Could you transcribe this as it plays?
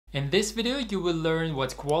In this video, you will learn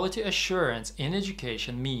what quality assurance in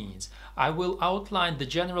education means. I will outline the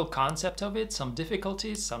general concept of it, some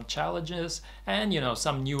difficulties, some challenges, and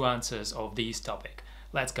some nuances of this topic.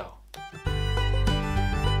 Let's go.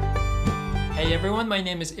 Hey everyone, my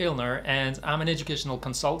name is Ilner and I'm an educational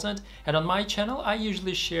consultant, and on my channel I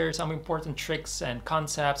usually share some important tricks and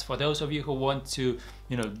concepts for those of you who want to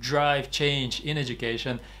drive change in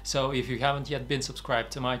education. So if you haven't yet been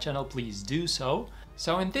subscribed to my channel, please do so.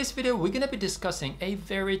 So in this video we're going to be discussing a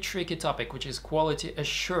very tricky topic, which is quality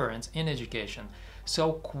assurance in education.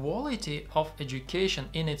 So quality of education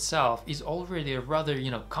in itself is already a rather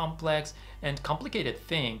complex and complicated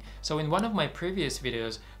thing. So in one of my previous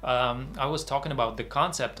videos I was talking about the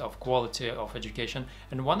concept of quality of education,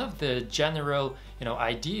 and one of the general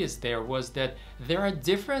ideas there was that there are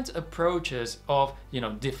different approaches of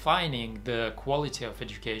defining the quality of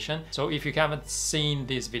education. So if you haven't seen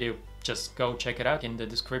this video, just go check it out in the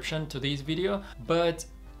description to this video. But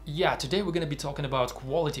yeah, today we're going to be talking about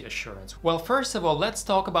quality assurance. Well, first of all, let's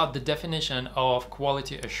talk about the definition of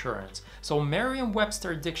quality assurance. So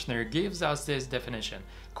Merriam-Webster Dictionary gives us this definition.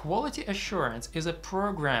 Quality assurance is a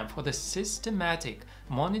program for the systematic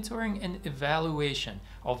monitoring and evaluation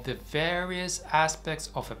of the various aspects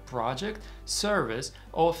of a project, service,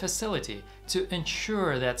 or facility to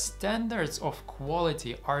ensure that standards of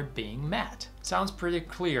quality are being met. Sounds pretty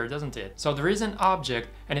clear, doesn't it? So there is an object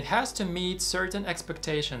and it has to meet certain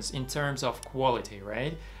expectations in terms of quality,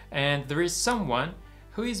 right? And there is someone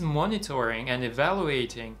who is monitoring and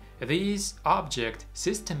evaluating these objects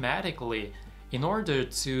systematically in order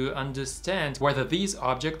to understand whether this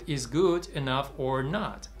object is good enough or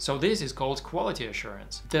not. So this is called quality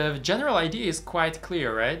assurance. The general idea is quite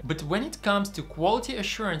clear, right? But when it comes to quality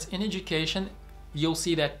assurance in education, you'll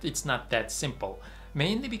see that it's not that simple.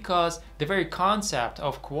 Mainly because the very concept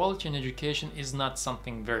of quality in education is not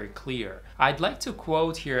something very clear. I'd like to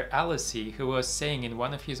quote here Alice, who was saying in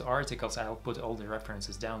one of his articles, I'll put all the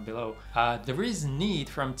references down below, there is need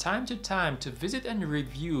from time to time to visit and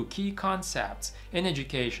review key concepts in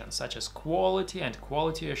education, such as quality and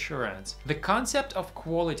quality assurance. The concept of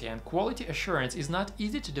quality and quality assurance is not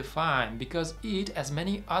easy to define because it, as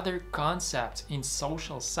many other concepts in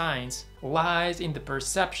social science, lies in the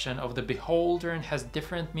perception of the beholder and has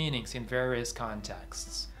different meanings in various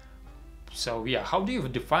contexts. So yeah, how do you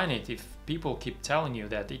define it if people keep telling you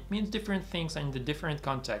that it means different things in the different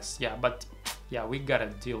contexts? Yeah, but yeah, we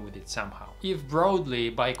gotta deal with it somehow. If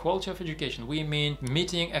broadly by quality of education we mean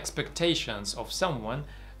meeting expectations of someone,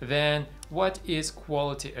 then what is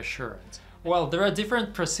quality assurance? Well, there are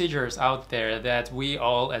different procedures out there that we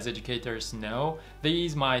all as educators know.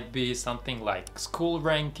 These might be something like school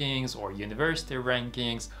rankings or university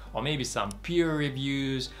rankings, or maybe some peer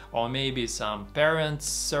reviews, or maybe some parent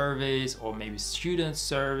surveys, or maybe student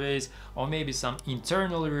surveys, or maybe some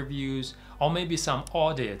internal reviews, or maybe some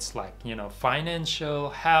audits like, financial,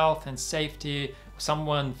 health and safety,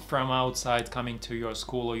 someone from outside coming to your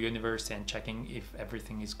school or university and checking if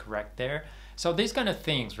everything is correct there. So these kind of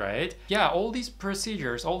things, right? Yeah, all these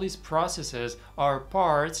procedures, all these processes are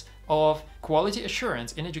parts of quality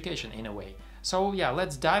assurance in education in a way. So yeah,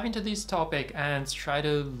 let's dive into this topic and try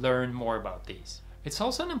to learn more about these. It's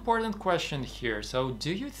also an important question here. So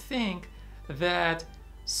do you think that,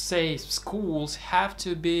 say, schools have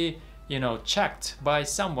to be, checked by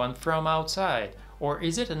someone from outside? Or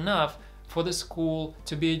is it enough for the school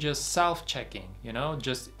to be just self-checking,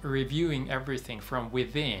 just reviewing everything from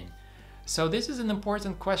within? So this is an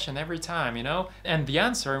important question every time, and the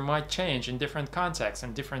answer might change in different contexts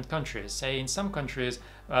and different countries. Say in some countries,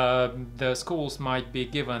 the schools might be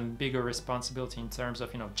given bigger responsibility in terms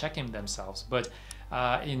of, checking themselves. But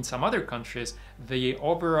in some other countries, the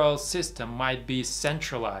overall system might be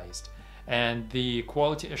centralized, and the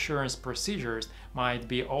quality assurance procedures might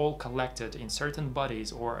be all collected in certain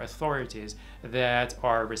bodies or authorities that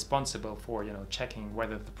are responsible for checking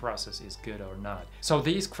whether the process is good or not. So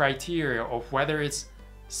these criteria of whether it's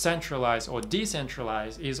centralized or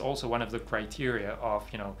decentralized is also one of the criteria of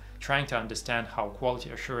trying to understand how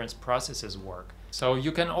quality assurance processes work. So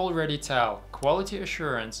you can already tell quality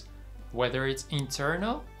assurance, whether it's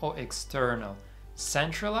internal or external,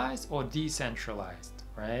 centralized or decentralized,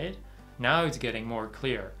 right? Now it's getting more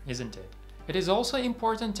clear, isn't it? It is also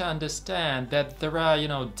important to understand that there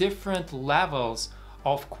are, different levels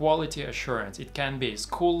of quality assurance. It can be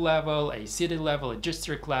school level, a city level, a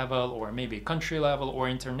district level, or maybe country level or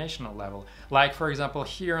international level. Like for example,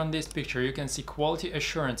 here on this picture, you can see quality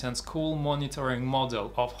assurance and school monitoring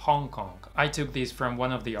model of Hong Kong. I took this from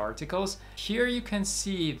one of the articles. Here you can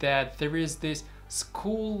see that there is this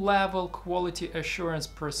school level quality assurance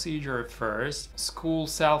procedure first, school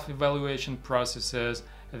self-evaluation processes,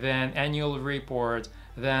 then annual report,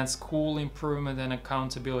 then school improvement and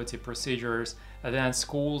accountability procedures, then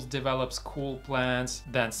schools develop school plans,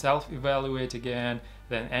 then self-evaluate again,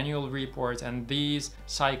 then annual report, and this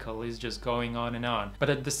cycle is just going on and on. But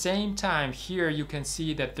at the same time, here you can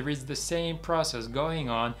see that there is the same process going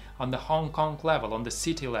on the Hong Kong level, on the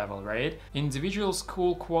city level, right? Individual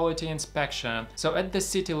school quality inspection. So at the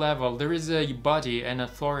city level, there is a body, an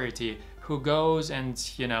authority who goes and,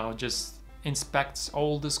 you know, just inspects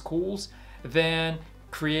all the schools, then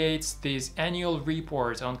creates this annual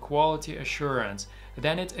report on quality assurance.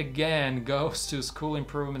 Then it again goes to school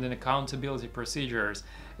improvement and accountability procedures.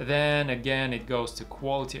 Then again it goes to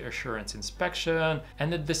quality assurance inspection.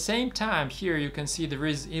 And at the same time, here you can see there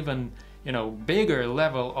is even, you know, bigger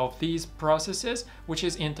level of these processes, which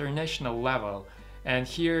is international level. And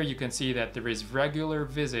here you can see that there is regular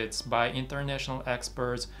visits by international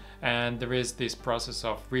experts, and there is this process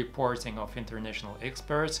of reporting of international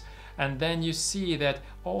experts. And then you see that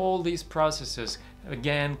all these processes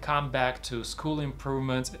again come back to school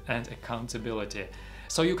improvement and accountability.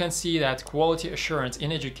 So you can see that quality assurance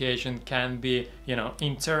in education can be, you know,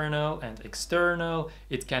 internal and external.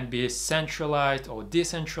 It can be centralized or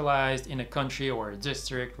decentralized in a country or a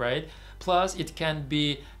district, right? Plus it can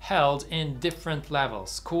be held in different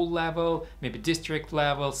levels: school level, maybe district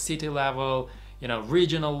level, city level, you know,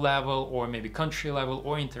 regional level, or maybe country level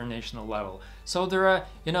or international level. So there are,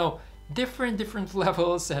 you know, different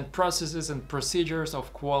levels and processes and procedures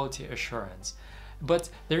of quality assurance. But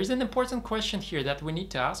there is an important question here that we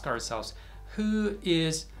need to ask ourselves: who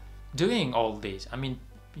is doing all this? I mean,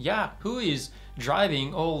 yeah, who is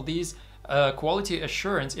driving all these quality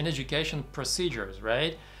assurance in education procedures,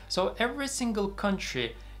 right? So every single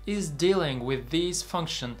country is dealing with these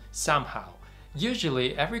functions somehow.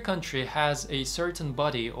 Usually every country has a certain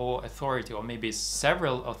body or authority, or maybe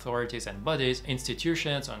several authorities and bodies,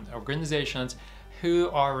 institutions and organizations who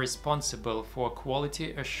are responsible for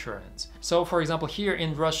quality assurance. So for example, here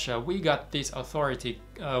in Russia we got this authority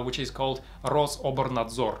which is called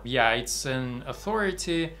RosObrNadzor. Yeah, it's an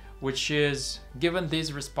authority which is given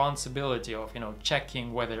this responsibility of, you know,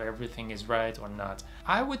 checking whether everything is right or not.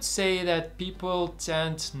 I would say that people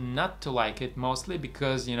tend not to like it, mostly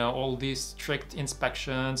because, you know, all these strict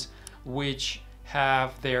inspections which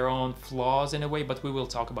have their own flaws in a way, but we will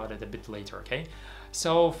talk about it a bit later, okay?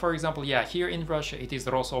 So for example, yeah, here in Russia it is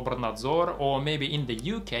RosObrNadzor, or maybe in the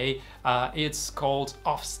UK it's called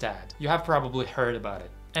Ofsted. You have probably heard about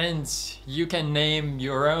it. And you can name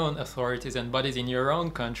your own authorities and bodies in your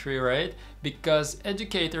own country, right? Because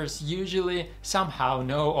educators usually somehow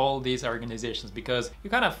know all these organizations, because you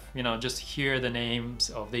kind of, you know, just hear the names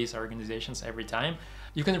of these organizations every time.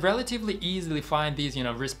 You can relatively easily find these, you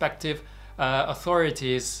know, respective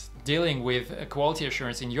authorities dealing with quality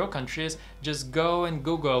assurance in your countries. Just go and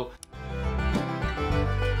Google.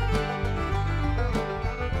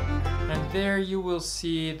 There you will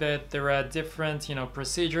see that there are different, you know,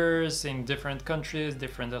 procedures in different countries,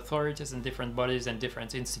 different authorities and different bodies and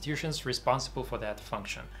different institutions responsible for that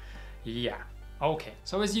function. Yeah, okay.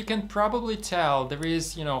 So as you can probably tell, there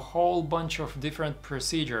is, you know, a whole bunch of different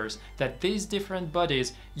procedures that these different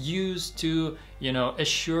bodies use to, you know,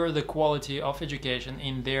 assure the quality of education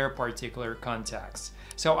in their particular context.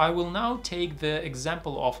 So I will now take the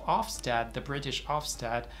example of Ofsted, the British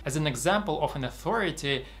Ofsted, as an example of an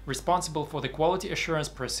authority responsible for the quality assurance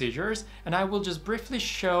procedures, and I will just briefly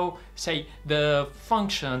show, say, the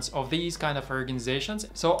functions of these kind of organizations.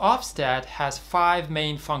 So Ofsted has 5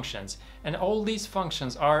 main functions, and all these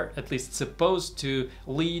functions are at least supposed to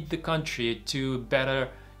lead the country to better,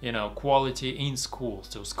 you know, quality in schools,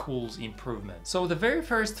 so schools improvement. So the very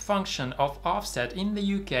first function of Ofsted in the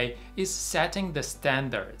UK is setting the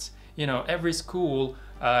standards. You know, every school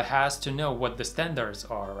has to know what the standards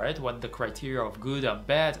are, right? What the criteria of good and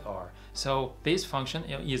bad are. So this function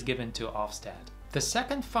is given to Ofsted. The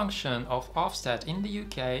second function of Ofsted in the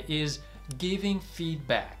UK is giving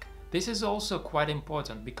feedback. This is also quite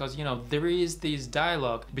important because, you know, there is this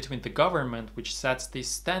dialogue between the government, which sets these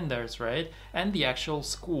standards, right, and the actual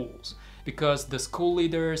schools, because the school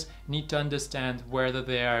leaders need to understand whether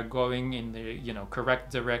they are going in the, you know,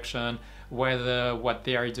 correct direction, whether what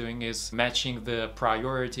they are doing is matching the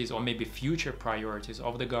priorities or maybe future priorities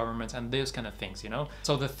of the government and those kind of things, you know.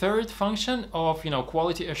 So the third function of, you know,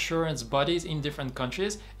 quality assurance bodies in different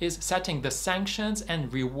countries is setting the sanctions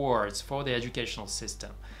and rewards for the educational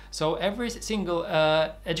system. So every single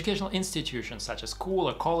educational institution, such as school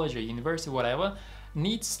or college or university, whatever,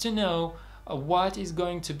 needs to know what is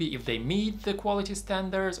going to be if they meet the quality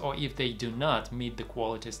standards or if they do not meet the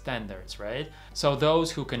quality standards, right? So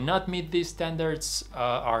those who cannot meet these standards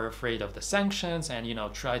are afraid of the sanctions and, you know,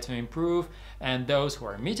 try to improve, and those who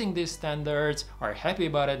are meeting these standards are happy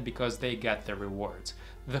about it because they get the rewards.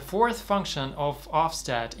 The fourth function of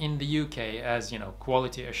Ofsted in the UK as, you know,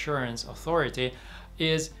 quality assurance authority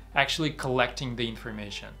is actually collecting the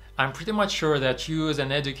information. I'm pretty much sure that you as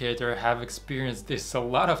an educator have experienced this a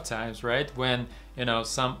lot of times, right? When, you know,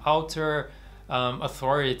 some outer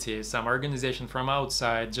authority, some organization from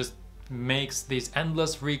outside just makes these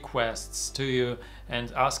endless requests to you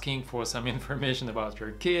and asking for some information about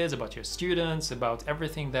your kids, about your students, about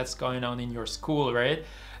everything that's going on in your school, right?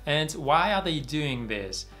 And why are they doing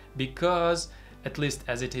this? Because, at least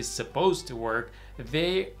as it is supposed to work,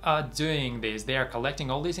 they are doing this, they are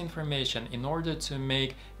collecting all this information in order to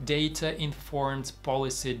make data-informed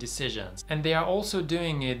policy decisions. And they are also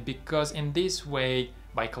doing it because in this way,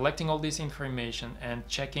 by collecting all this information and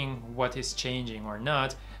checking what is changing or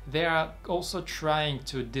not, they are also trying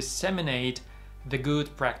to disseminate the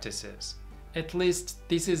good practices. At least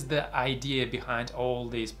this is the idea behind all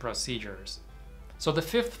these procedures. So the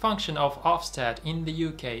fifth function of Ofsted in the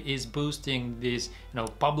UK is boosting these, you know,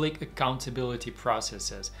 public accountability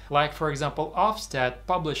processes. Like, for example, Ofsted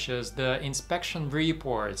publishes the inspection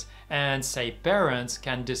reports, and say parents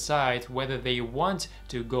can decide whether they want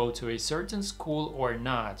to go to a certain school or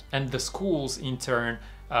not. And the schools in turn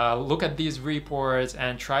look at these reports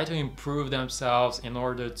and try to improve themselves in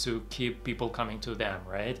order to keep people coming to them,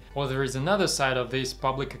 right? Or there is another side of this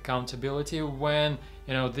public accountability when,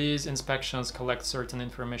 you know, these inspections collect certain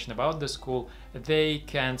information about the school, they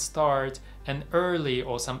can start an early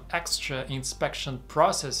or some extra inspection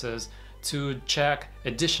processes to check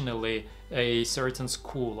additionally a certain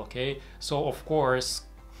school, okay? So of course,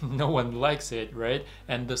 no one likes it, right?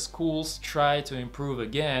 And the schools try to improve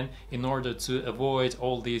again in order to avoid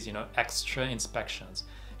all these, you know, extra inspections.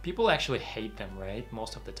 People actually hate them, right?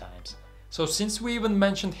 Most of the times. So since we even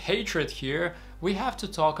mentioned hatred here, we have to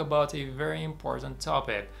talk about a very important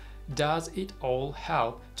topic. Does it all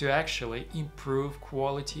help to actually improve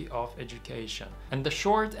quality of education? And the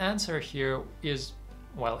short answer here is,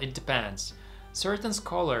 well, it depends. Certain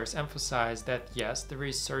scholars emphasize that yes, there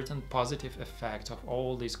is certain positive effect of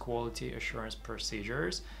all these quality assurance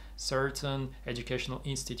procedures. Certain educational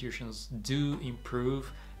institutions do improve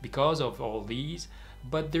because of all these,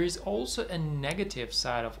 but there is also a negative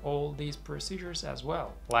side of all these procedures as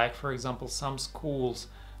well. Like, for example, some schools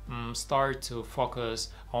start to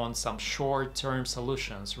focus on some short-term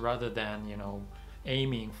solutions rather than, you know,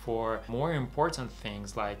 aiming for more important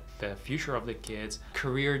things like the future of the kids,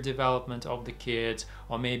 career development of the kids,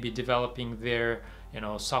 or maybe developing their, you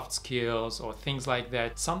know, soft skills or things like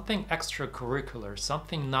that. Something extracurricular,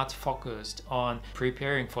 something not focused on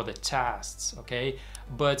preparing for the tests, okay?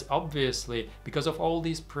 But obviously, because of all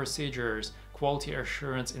these procedures, quality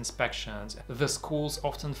assurance inspections, the schools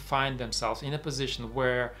often find themselves in a position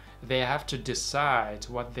where they have to decide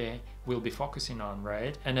what they will be focusing on,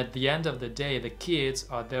 right? And at the end of the day, the kids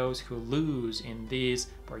are those who lose in these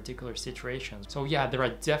particular situations. So yeah, there are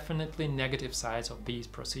definitely negative sides of these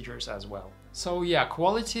procedures as well. So yeah,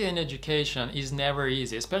 quality in education is never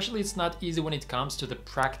easy, especially it's not easy when it comes to the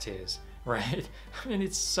practice, right? I mean,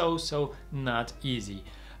 it's so not easy.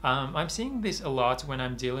 I'm seeing this a lot when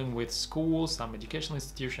I'm dealing with schools, some educational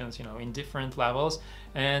institutions, you know, in different levels.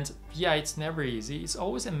 And yeah, it's never easy. It's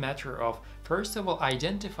always a matter of, first of all,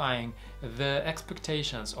 identifying the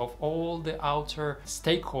expectations of all the outer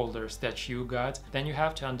stakeholders that you got. Then you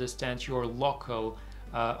have to understand your local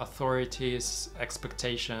authorities'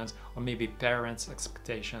 expectations, or maybe parents'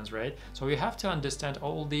 expectations, right? So you have to understand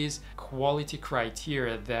all these quality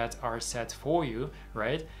criteria that are set for you,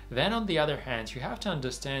 right? Then on the other hand, you have to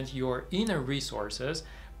understand your inner resources,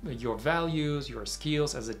 your values, your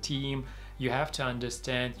skills as a team. You have to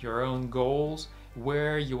understand your own goals,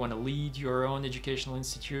 where you want to lead your own educational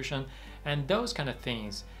institution, and those kind of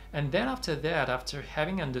things. And then after that, after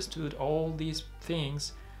having understood all these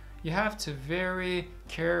things, you have to very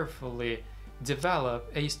carefully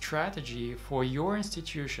develop a strategy for your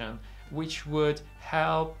institution which would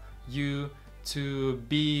help you to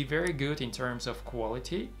be very good in terms of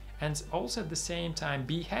quality, and also at the same time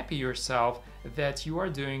be happy yourself that you are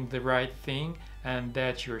doing the right thing and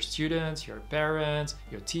that your students, your parents,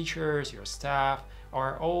 your teachers, your staff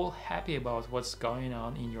are all happy about what's going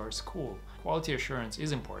on in your school. Quality assurance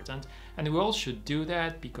is important, and we all should do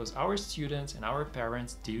that because our students and our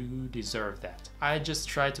parents do deserve that. I just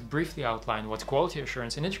tried to briefly outline what quality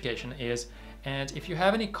assurance in education is, and if you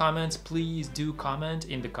have any comments, please do comment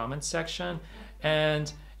in the comment section.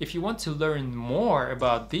 And if you want to learn more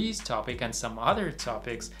about these topics and some other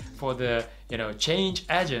topics for the change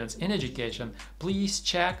agents in education, please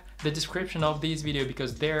check the description of this video,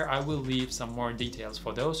 because there I will leave some more details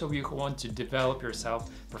for those of you who want to develop yourself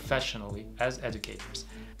professionally as educators.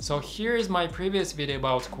 So here is my previous video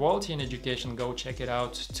about quality in education. Go check it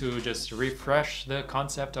out to just refresh the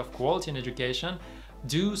concept of quality in education.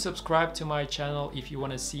 Do subscribe to my channel if you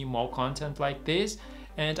want to see more content like this,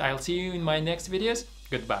 and I'll see you in my next videos.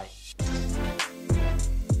 Goodbye.